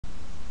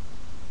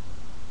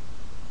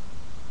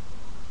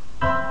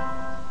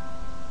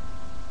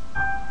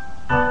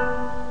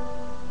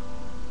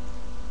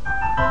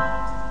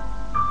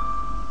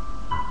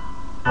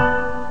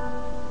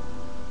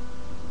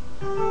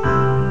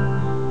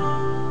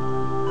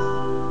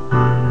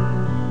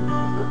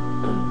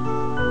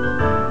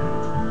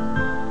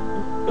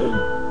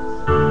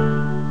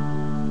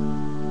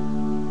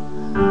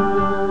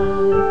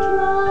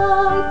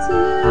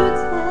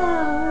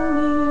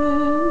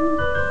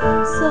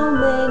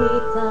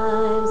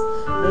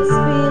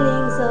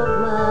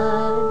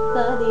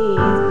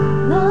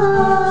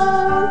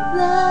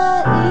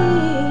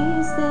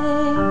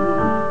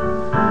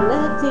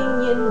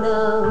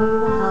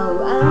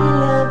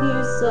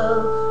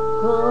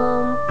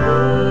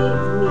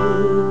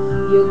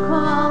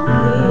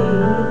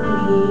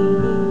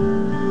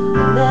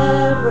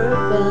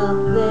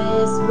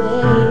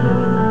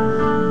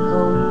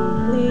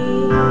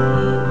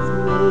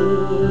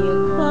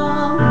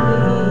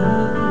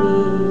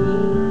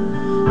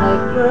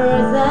like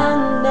words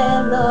and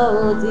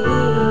melody.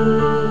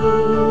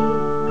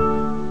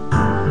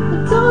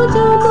 Don't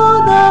you know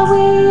that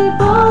we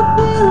both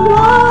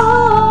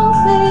belong,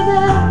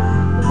 baby?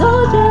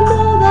 Don't you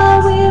know that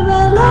we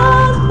will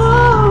last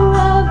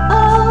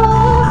forever?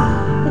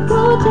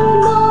 Don't you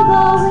know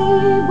that we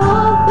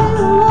both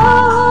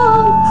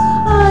belong?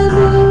 I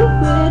knew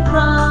it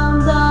from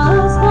the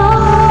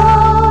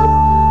start.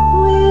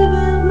 We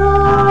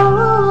belong.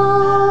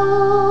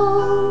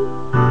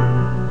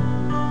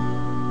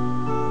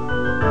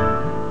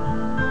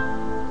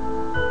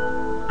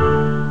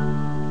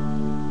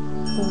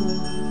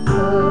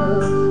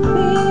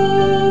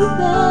 Think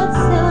that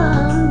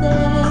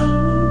someday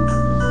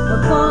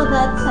we'll call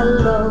that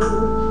hello,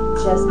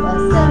 just a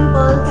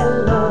simple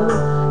hello,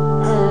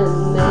 and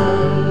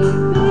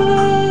maybe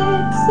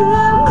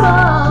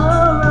tomorrow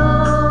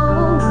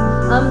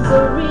I'm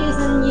the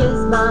reason you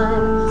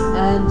smile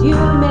and you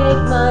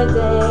make my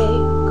day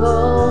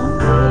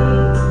completely.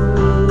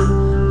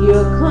 You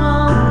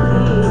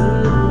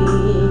complete me.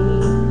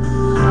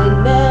 I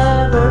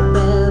never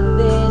felt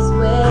this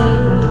way.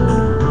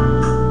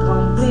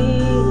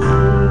 Complete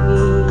me,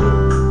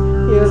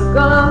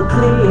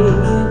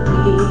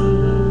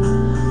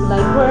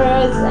 like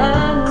words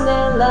and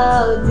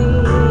melody.